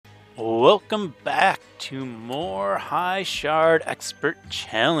Welcome back to more High Shard Expert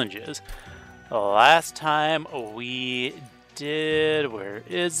Challenges. Last time we did, where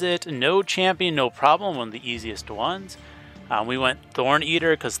is it? No Champion, no problem, one of the easiest ones. We went Thorn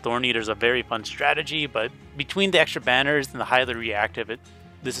Eater because Thorn Eater is a very fun strategy, but between the extra banners and the highly reactive,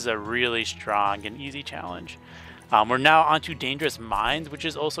 this is a really strong and easy challenge. We're now onto Dangerous Minds, which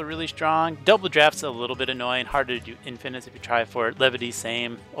is also really strong. Double Draft's a little bit annoying, harder to do infinites if you try for it. Levity,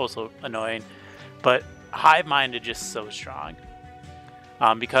 same, also annoying. But Hivemind is just so strong.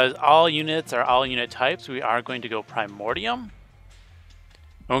 Because all units are all unit types, we are going to go Primordium. And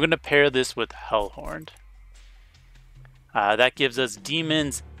we're going to pair this with Hellhorned. That gives us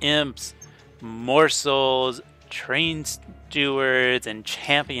Demons, Imps, Morsels, Train Stewards, and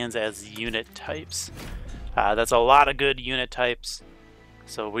Champions as unit types. That's a lot of good unit types,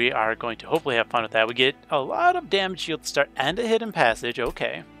 so we are going to hopefully have fun with that. We get a lot of damage shield to start and a hidden passage.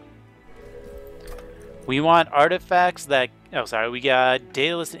 Okay. We want artifacts that... Oh, sorry. We got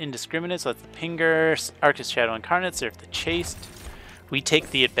Daedalus the Indiscriminate, so that's the Pinger, Archus Shadow Incarnate, Seraph the Chaste. We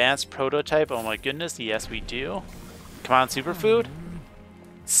take the advanced prototype. Oh my goodness, yes we do. Come on, Superfood.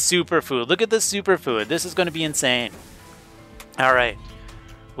 Superfood. Look at this Superfood. This is going to be insane. Alright.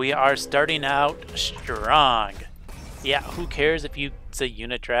 We are starting out strong. Yeah, who cares if it's a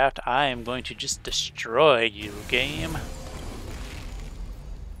unit draft? I am going to just destroy you, game.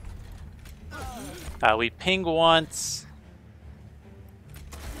 We ping once.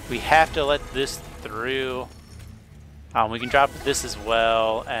 We have to let this through. We can drop this as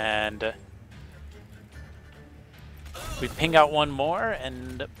well, and we ping out one more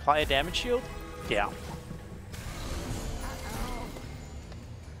and apply a damage shield? Yeah.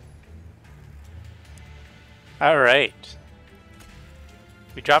 Alright.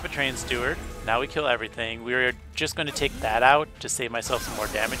 We drop a Train Steward. Now we kill everything. We're just going to take that out to save myself some more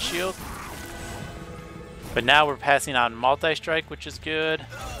damage shield. But now we're passing on Multi-Strike, which is good.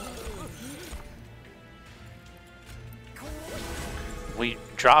 We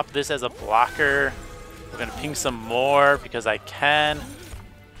drop this as a blocker. We're going to ping some more because I can.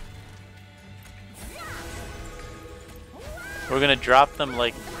 We're going to drop them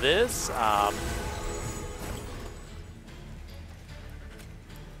like this.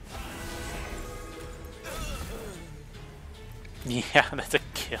 Yeah, that's a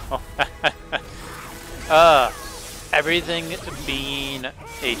kill. Everything being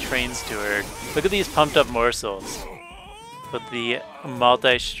a Train Steward. Look at these pumped up morsels. With the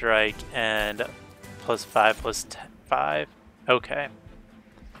multi-strike and +5/+5. Okay.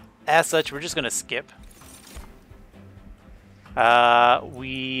 As such, we're just gonna skip. Do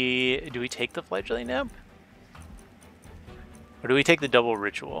we take the Fledgling Imp? Or do we take the double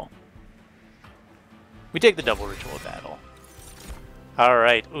ritual? We take the double ritual battle.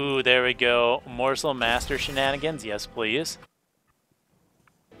 Alright, ooh, there we go. Morsel Master shenanigans, yes please.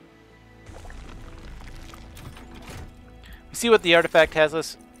 We see what the artifact has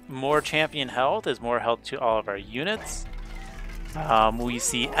us. More champion health is more health to all of our units. We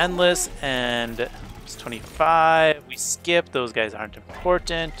see Endless and it's 25. We skip, those guys aren't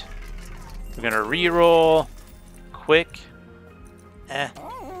important. We're gonna reroll. Quick.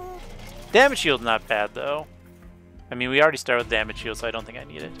 Damage shield's not bad though. I mean, we already started with damage shield, so I don't think I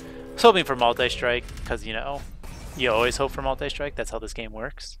need it. I was hoping for multi-strike, because, you know, you always hope for multi-strike. That's how this game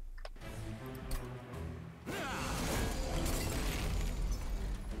works.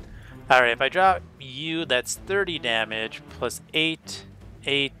 Alright, if I drop you, that's 30 damage, plus 8,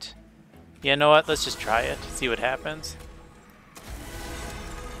 8. You know what? Let's just try it, see what happens.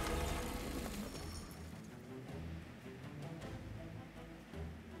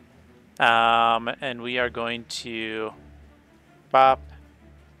 And we are going to bop,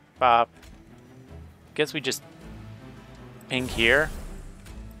 bop. Guess we just ping here.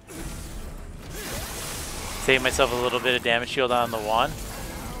 Save myself a little bit of damage shield on the one.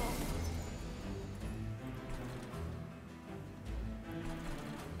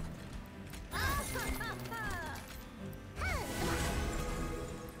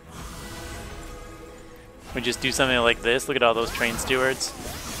 We just do something like this. Look at all those Train Stewards.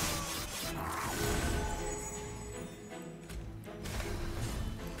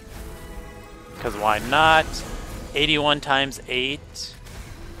 Because why not? 81 times 8.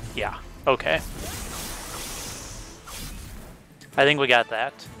 Yeah, okay. I think we got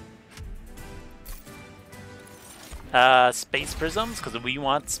that. Space Prisms, because we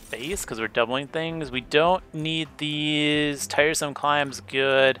want space, because we're doubling things. We don't need these. Tiresome Climb's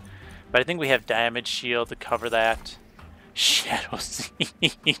good. But I think we have Damage Shield to cover that. Shadow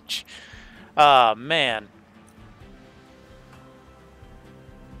Siege. Oh, man.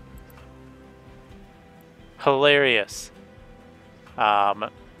 Hilarious. We're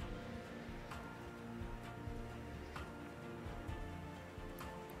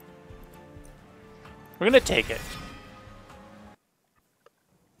gonna take it.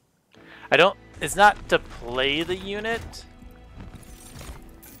 It's not to play the unit.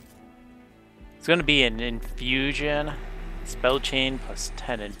 It's gonna be an infusion. Spell chain plus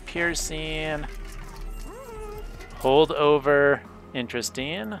 10 in piercing. Hold over.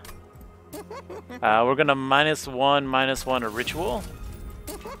 Interesting. We're gonna -1/-1 a ritual.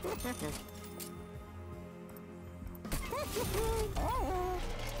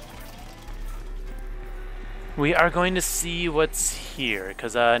 We are going to see what's here,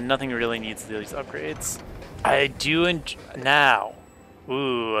 because nothing really needs these upgrades. I do now.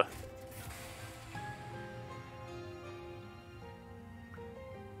 Ooh.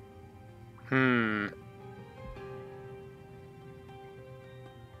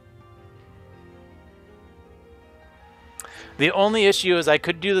 The only issue is I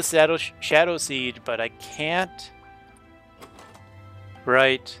could do the Shadow Siege, but I can't.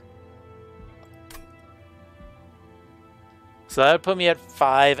 Right. So that would put me at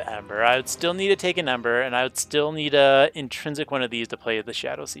 5 Ember. I would still need to take an Ember, and I would still need a intrinsic one of these to play the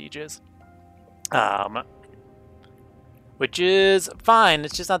Shadow Sieges. Which is fine,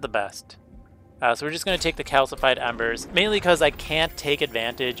 it's just not the best. So we're just going to take the Calcified Embers, mainly because I can't take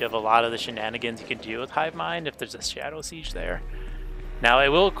advantage of a lot of the shenanigans you can do with Hivemind if there's a Shadow Siege there. Now, I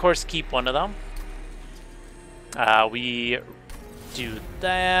will, of course, keep one of them. We do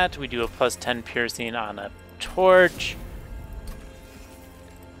that. We do a +10 piercing on a torch.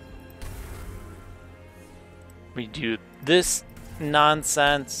 We do this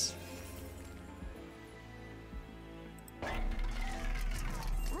nonsense.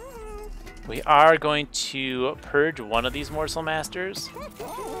 We are going to purge one of these Morsel Masters.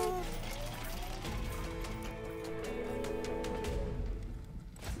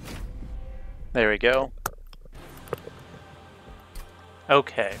 There we go.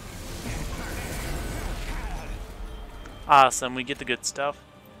 Okay. Awesome, we get the good stuff.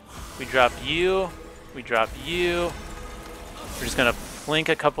 We drop you. We drop you. We're just gonna blink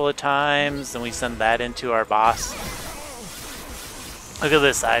a couple of times, and we send that into our boss. Look at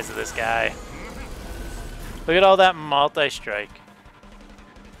the size of this guy. Look at all that multi-strike.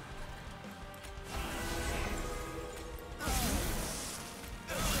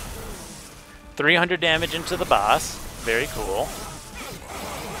 $300 damage into the boss. Very cool.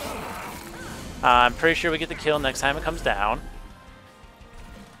 I'm pretty sure we get the kill next time it comes down.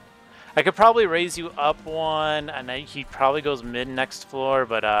 I could probably raise you up one, and he probably goes mid next floor,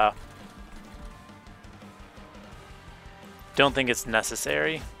 but don't think it's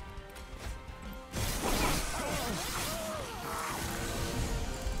necessary.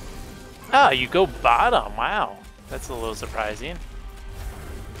 Ah, you go bottom. Wow, that's a little surprising.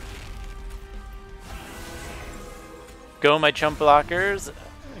 Go my chump blockers.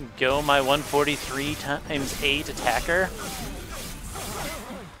 Go my 143 × 8 attacker.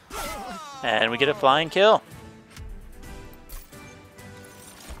 And we get a flying kill.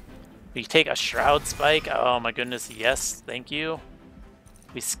 We take a Shroud Spike. Oh my goodness, yes, thank you.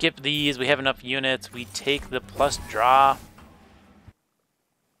 We skip these, we have enough units. We take the plus draw.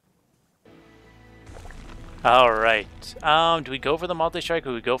 Alright. Do we go for the multi-strike or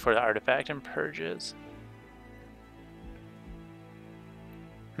do we go for the artifact and purges?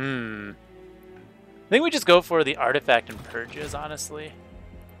 I think we just go for the artifact and purges, honestly.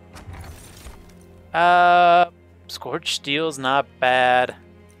 Scorched Steel's not bad.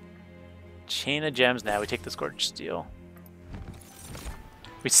 Chain of Gems. Now we take the Scorched Steel.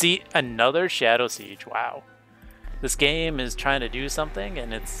 We see another Shadow Siege. Wow. This game is trying to do something,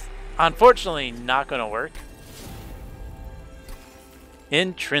 and it's unfortunately not going to work.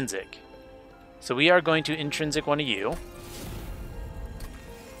 Intrinsic. So we are going to intrinsic one of you.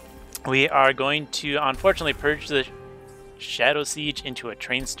 We are going to, unfortunately, purge the Shadow Siege into a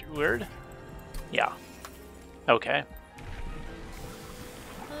Train Steward. Yeah. Okay.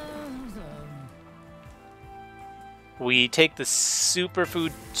 We take the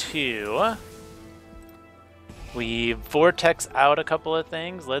Superfood 2. We vortex out a couple of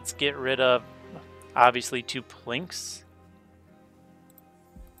things. Let's get rid of, obviously, 2 plinks.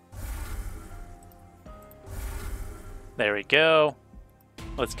 There we go.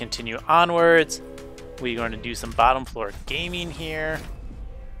 Let's continue onwards. We're going to do some bottom floor gaming here.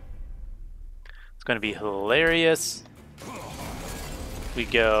 It's going to be hilarious. We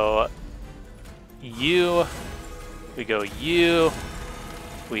go you. We go you.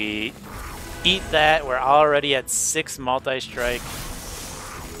 We eat that. We're already at 6 multi-strike.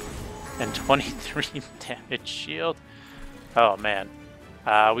 And 23 damage shield. Oh man.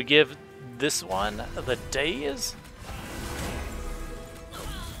 We give this one the daze.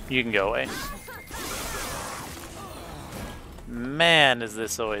 You can go away. Man, is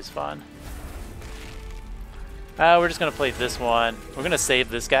this always fun. We're just going to play this one. We're going to save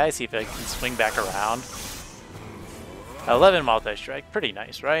this guy, see if I can swing back around. 11 multi-strike. Pretty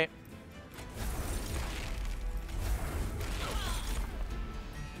nice, right?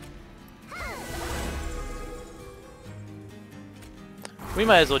 We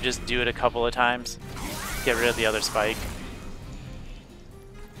might as well just do it a couple of times. Get rid of the other spike.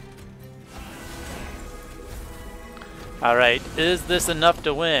 Alright, is this enough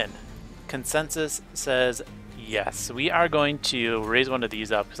to win? Consensus says yes. We are going to raise one of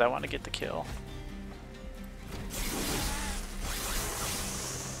these up because I want to get the kill.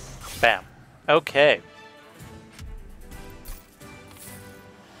 Bam. Okay.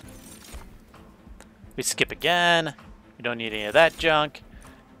 We skip again. We don't need any of that junk.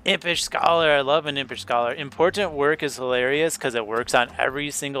 Impish Scholar. I love an Impish Scholar. Important Work is hilarious because it works on every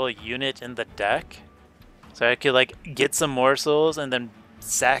single unit in the deck. So I could like get some morsels and then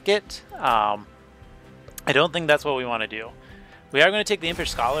sack it. I don't think that's what we want to do. We are going to take the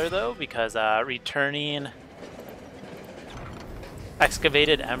Impish Scholar though because returning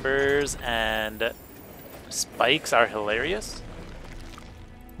Excavated Embers and Spikes are hilarious.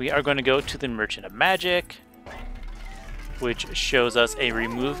 We are going to go to the Merchant of Magic, which shows us a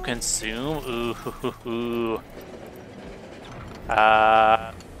Remove Consume. Ooh.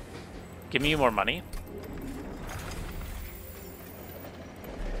 Give me more money.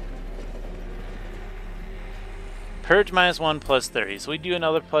 Purge -1 plus 30. So we do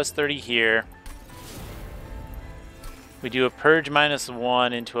another plus 30 here. We do a Purge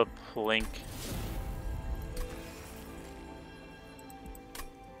 -1 into a Plink.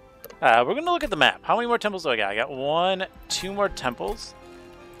 We're going to look at the map. How many more temples do I got? I got 2 more temples.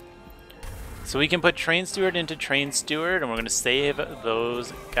 So we can put Train Steward into Train Steward, and we're going to save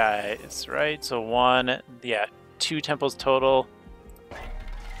those guys, right? So 2 temples total.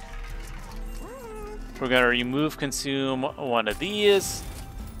 We're going to remove consume one of these.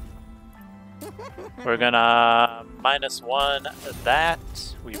 We're going to -1 that.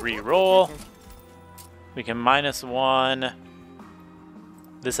 We re-roll. We can -1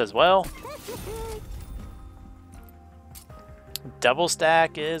 this as well. Double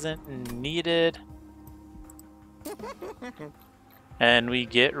stack isn't needed. And we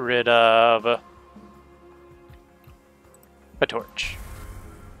get rid of a torch.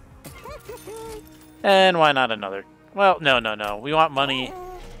 And why not another? Well, no. We want money.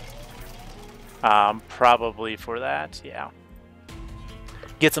 Probably for that, yeah.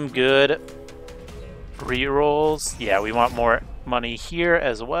 Get some good re-rolls. Yeah, we want more money here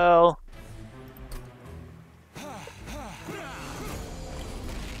as well.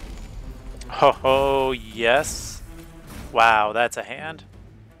 Oh, yes. Wow, that's a hand.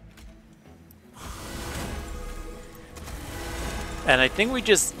 And I think we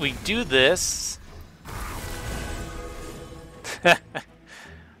do this.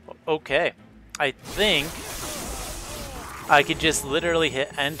 Okay. I think I could just literally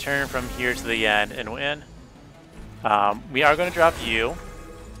hit end turn from here to the end and win. We are going to drop you.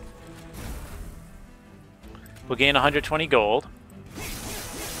 We'll gain 120 gold.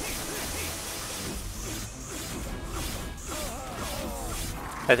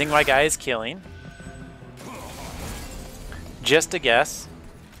 I think my guy is killing. Just a guess.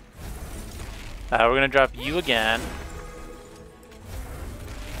 We're going to drop you again.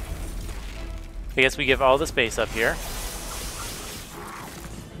 I guess we give all the space up here.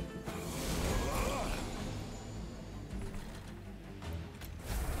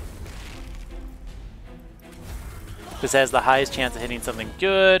 This has the highest chance of hitting something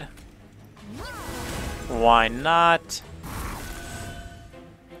good. Why not?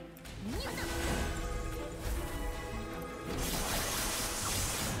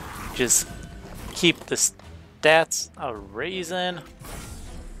 Just keep the stats a raising.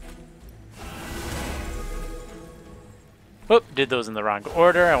 Whoop, did those in the wrong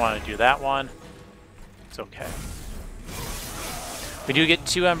order. I want to do that one. It's okay. We do get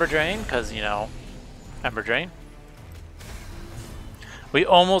 2 Ember Drain, because, you know, Ember Drain. We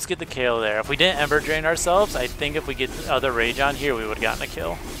almost get the kill there. If we didn't Ember Drain ourselves, I think if we get the other Rage on here, we would have gotten a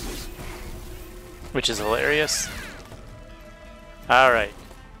kill. Which is hilarious. Alright.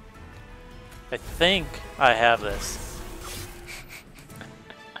 I think I have this.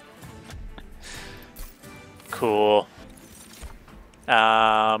 Cool.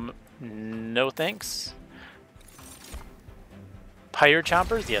 No thanks. Pyre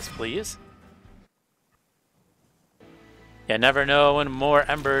Chompers? Yes, please. Yeah, never know when more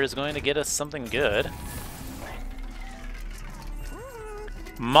Ember is going to get us something good.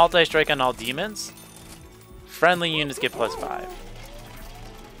 Multi-strike on all demons. Friendly units get +5.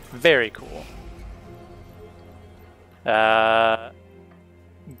 Very cool.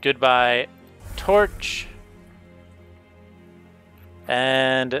 Goodbye, Torch.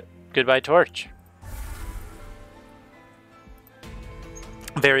 And goodbye, Torch.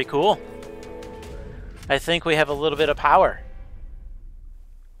 Very cool. I think we have a little bit of power.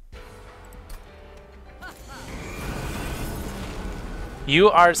 You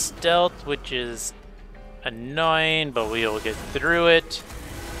are stealth, which is annoying, but we will get through it.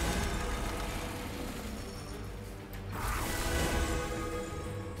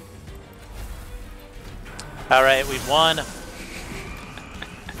 Alright, we've won.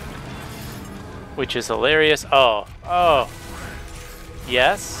 Which is hilarious. Oh.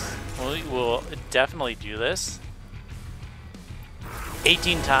 Yes, we will definitely do this.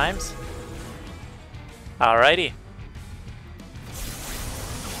 18 times. Alrighty.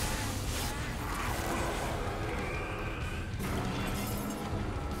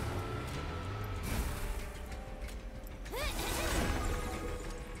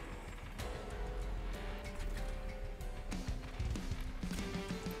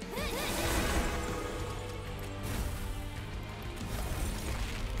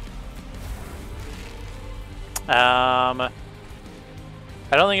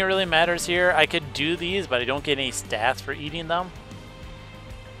 I don't think it really matters here. I could do these, but I don't get any stats for eating them.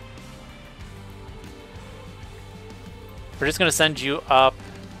 We're just going to send you up.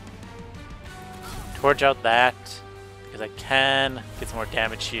 Torch out that, because I can get some more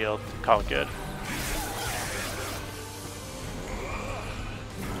damage shield. Call it good.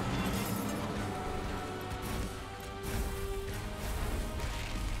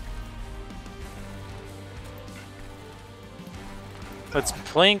 Let's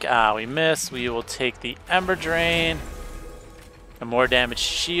plink. Ah, we miss. We will take the Ember Drain. A more damage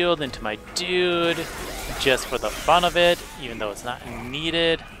shield into my dude. Just for the fun of it, even though it's not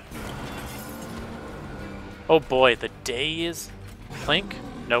needed. Oh boy, the daze. Plink?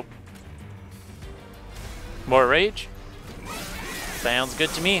 Nope. More rage? Sounds good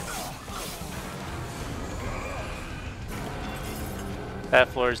to me. That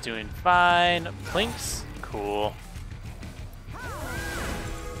floor is doing fine. Plinks? Cool.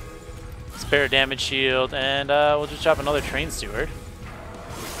 Spare damage shield, and we'll just drop another Train Steward.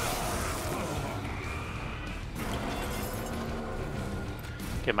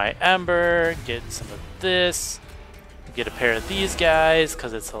 Get my Ember, get some of this, get a pair of these guys,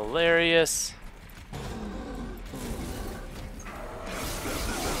 because it's hilarious.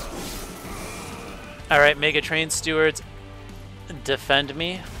 Alright, Mega Train Stewards, defend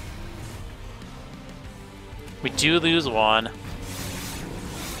me. We do lose one.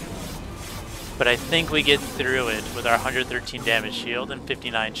 But I think we get through it with our 113 damage shield and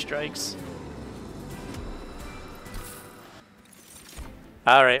 59 strikes.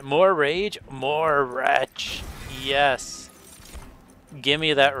 Alright, more rage, more wretch. Yes. Give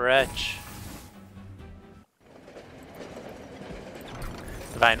me that wretch.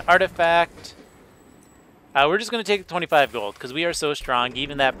 Divine Artifact. We're just going to take the 25 gold because we are so strong.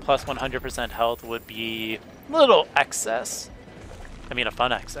 Even that plus 100% health would be a little excess. I mean, a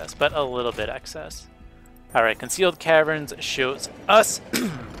fun excess, but a little bit excess. Alright, Concealed Caverns shows us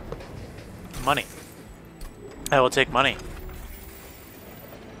money. I will take money.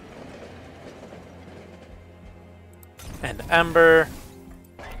 And Ember.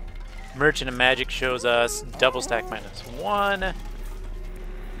 Merchant of Magic shows us double stack -1.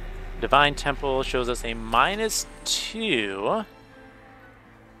 Divine Temple shows us a -2.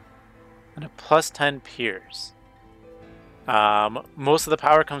 And a +10 Pierce. Most of the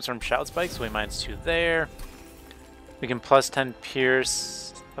power comes from Shout Spike, so we -2 there. We can +10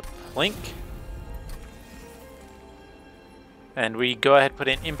 Pierce a Plink. And we go ahead and put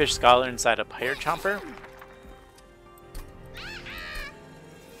an Impish Scholar inside a Pyre Chomper.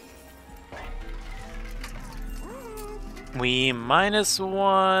 We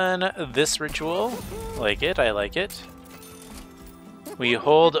 -1 this ritual. Like it, I like it. We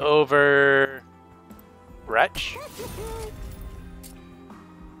hold over Wretch.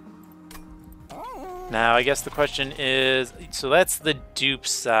 Now, I guess the question is, so that's the dupe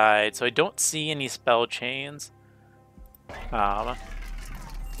side, so I don't see any spell chains. I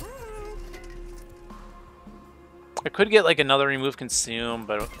could get like another remove consume,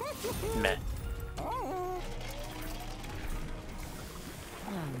 but meh.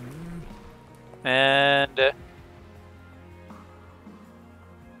 And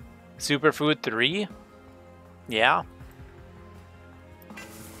Superfood 3? Yeah.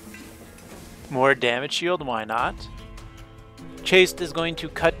 More damage shield, why not? Chaste is going to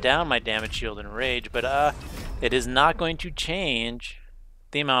cut down my damage shield and rage, but it is not going to change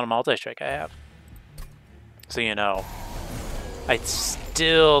the amount of multi-strike I have. So you know, I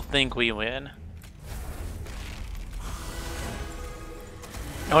still think we win.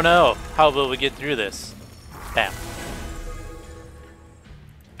 Oh no, how will we get through this? Bam.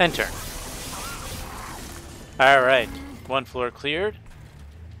 Enter. Alright, one floor cleared.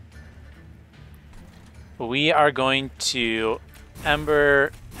 We are going to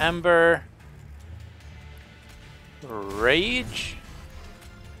Ember, Rage,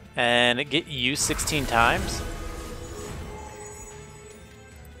 and get used 16 times.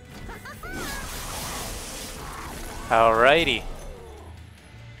 Alrighty.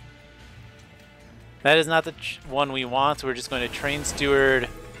 That is not the one we want, so we're just going to Train Steward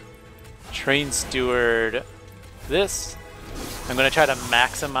this. I'm going to try to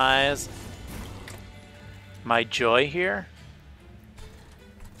maximize my joy here.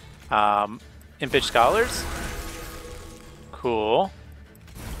 Impish Scholars. Cool.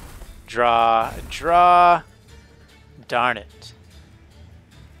 Draw. Darn it.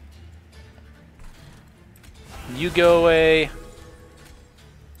 You go away.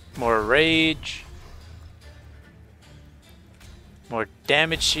 More rage. More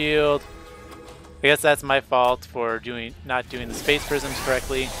damage shield. I guess that's my fault for not doing the space prisms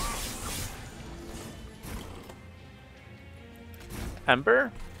correctly.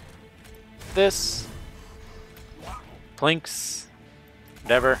 Ember. This. Plinks.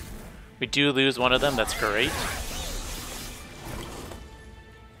 Whatever. We do lose one of them, that's great.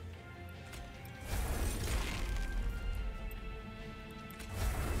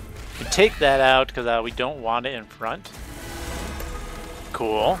 We take that out because we don't want it in front.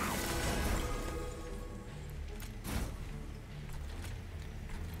 Cool.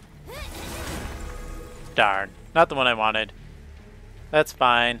 Darn, not the one I wanted. That's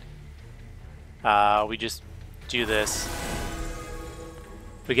fine. We just do this.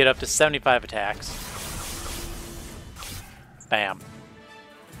 We get up to 75 attacks. Bam.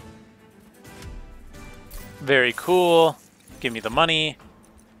 Very cool. Give me the money.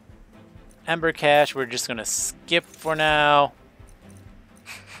 Ember Cash, we're just gonna skip for now.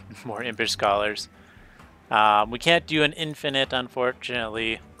 More Impish Scholars. We can't do an infinite,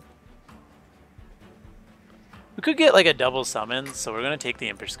 unfortunately. We could get like a double summon, so we're gonna take the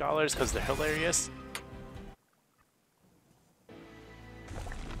Impish Scholars because they're hilarious.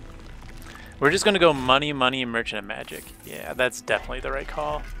 We're just gonna go money, Merchant of Magic. Yeah, that's definitely the right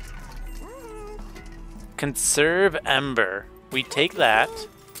call. Conserve Ember. We take that.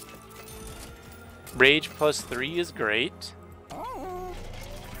 Rage +3 is great.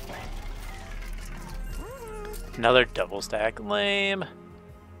 Another double stack. Lame.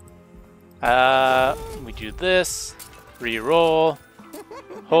 We do this. Reroll.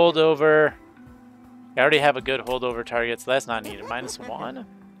 Holdover. I already have a good holdover target, so that's not needed. -1.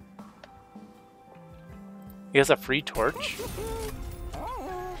 He has a free torch.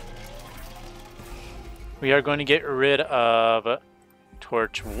 We are going to get rid of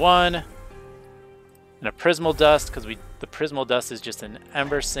Torch 1 and a Prismal Dust because the Prismal Dust is just an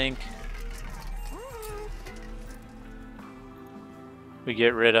Ember Sink. We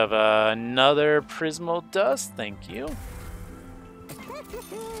get rid of another Prismal Dust, thank you.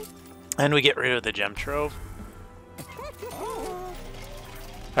 And we get rid of the Gem Trove.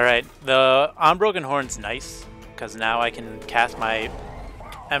 Alright, the Unbroken Horn's nice, because now I can cast my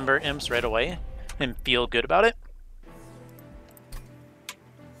Ember Imps right away and feel good about it.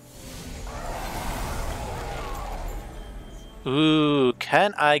 Ooh,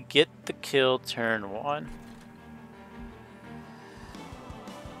 can I get the kill turn 1?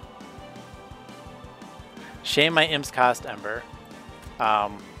 Shame my Imps cost Ember.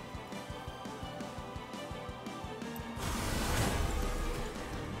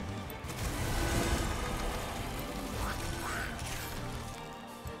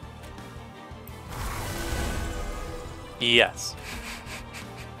 Yes.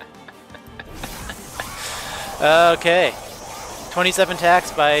 Okay. 27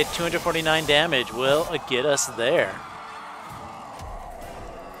 attacks by 249 damage will get us there.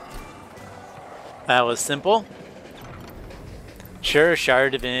 That was simple. Sure,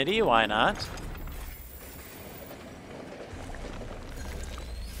 Shard Divinity, why not?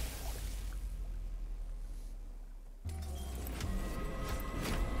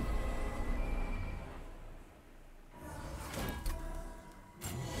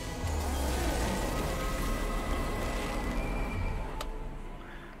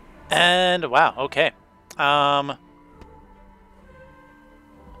 And wow, okay.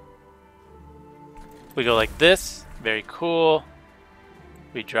 We go like this, very cool.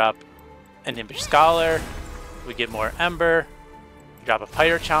 We drop an Impish Scholar, we get more Ember, we drop a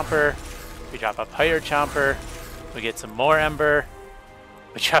Pyre Chomper, we drop a Pyre Chomper, we get some more Ember,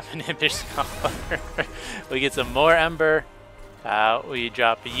 we drop an Impish Scholar, we get some more Ember, we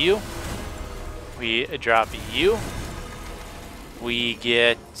drop you, we drop you, we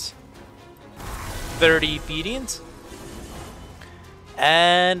get 30 beatings,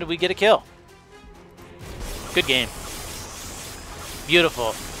 and we get a kill. Good game.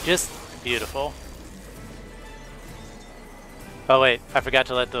 Beautiful. Just beautiful. Oh wait, I forgot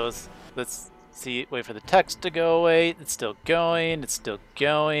to let those, let's see, wait for the text to go away. It's still going, it's still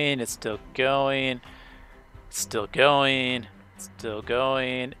going, it's still going, it's still going, it's still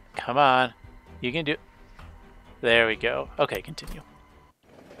going. Come on, you can do, there we go. Okay, continue.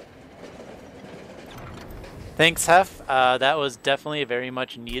 Thanks, Hef. That was definitely a very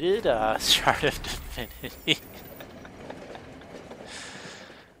much needed Shard of Divinity.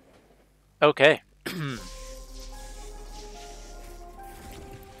 Okay.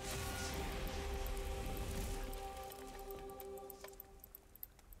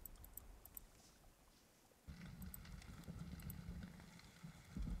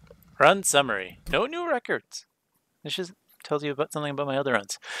 Run summary. No new records. This just tells you about something about my other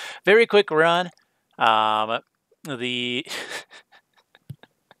runs. Very quick run. Yeah.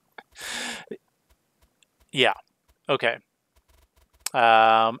 Okay.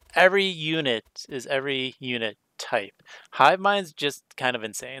 Every unit is every unit type. Hivemind's just kind of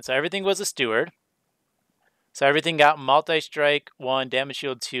insane. So everything was a steward. So everything got multi-strike 1, damage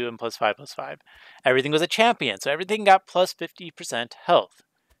shield 2, and +5/+5. Everything was a champion. So everything got plus 50% health.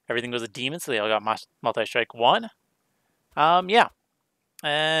 Everything was a demon, so they all got multi-strike 1. Yeah.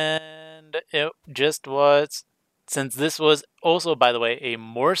 And it just was, since this was also, by the way, a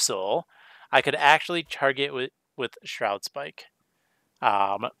morsel, I could actually target with Shroud Spike.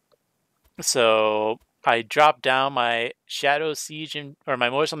 So I dropped down my Shadow Siege, or my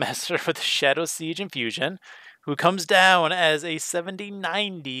Morsel Master with the Shadow Siege Infusion, who comes down as a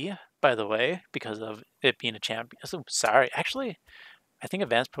 70/90, by the way, because of it being a champion. So sorry, actually, I think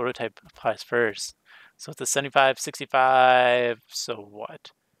Advanced Prototype applies first. So it's a 75/65, so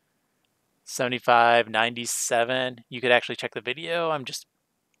what? 75/97. You could actually check the video. I'm just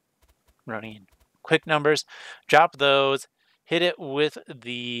running quick numbers. Drop those, hit it with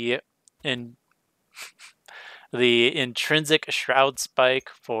the intrinsic Shroud Spike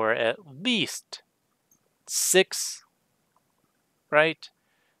for at least 6, right?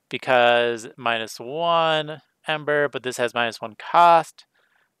 Because -1 Ember, but this has -1 cost.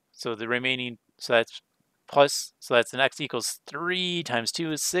 So the remaining, so that's plus, so that's an X equals 3 times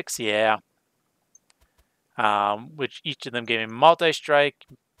 2 is 6, yeah. Which each of them gave me multi-strike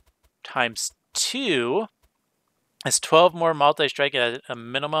times 2 is 12 more multi-strike at a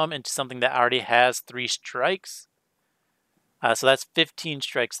minimum into something that already has 3 strikes. So that's 15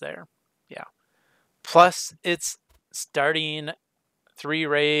 strikes there. Yeah. Plus it's starting 3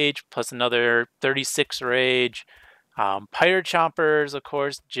 rage plus another 36 rage. Pyre Chompers, of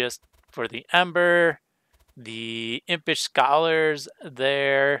course, just for the Ember. The Impish Scholars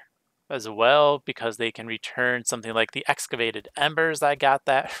there as well, because they can return something like the Excavated Embers. I got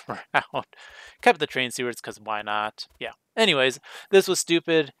that round. Kept the Train Stewards because why not? Yeah. Anyways, this was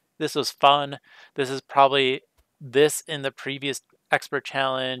stupid. This was fun. This is probably, this in the previous Expert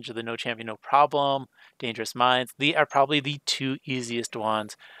Challenge, the No Champion, No Problem, Dangerous Minds. These are probably the 2 easiest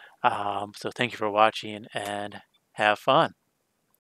ones. So thank you for watching and have fun.